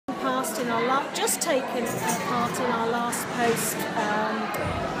just taken part in our last post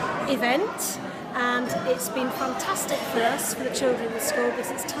event, and it's been fantastic for us, for the children in the school,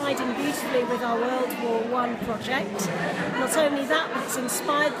 because it's tied in beautifully with our World War I project. Not only that, but it's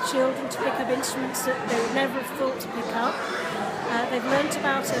inspired the children to pick up instruments that they would never have thought to pick up. They've learnt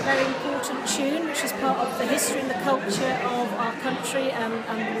about a very important tune, which is part of the history and the culture of our country and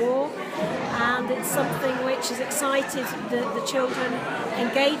the war, and it's something which has excited the children,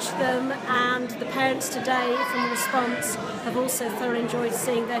 engaged them, and the parents today, from the response, have also thoroughly enjoyed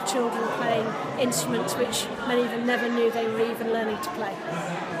seeing their children playing instruments which many of them never knew they were even learning to play.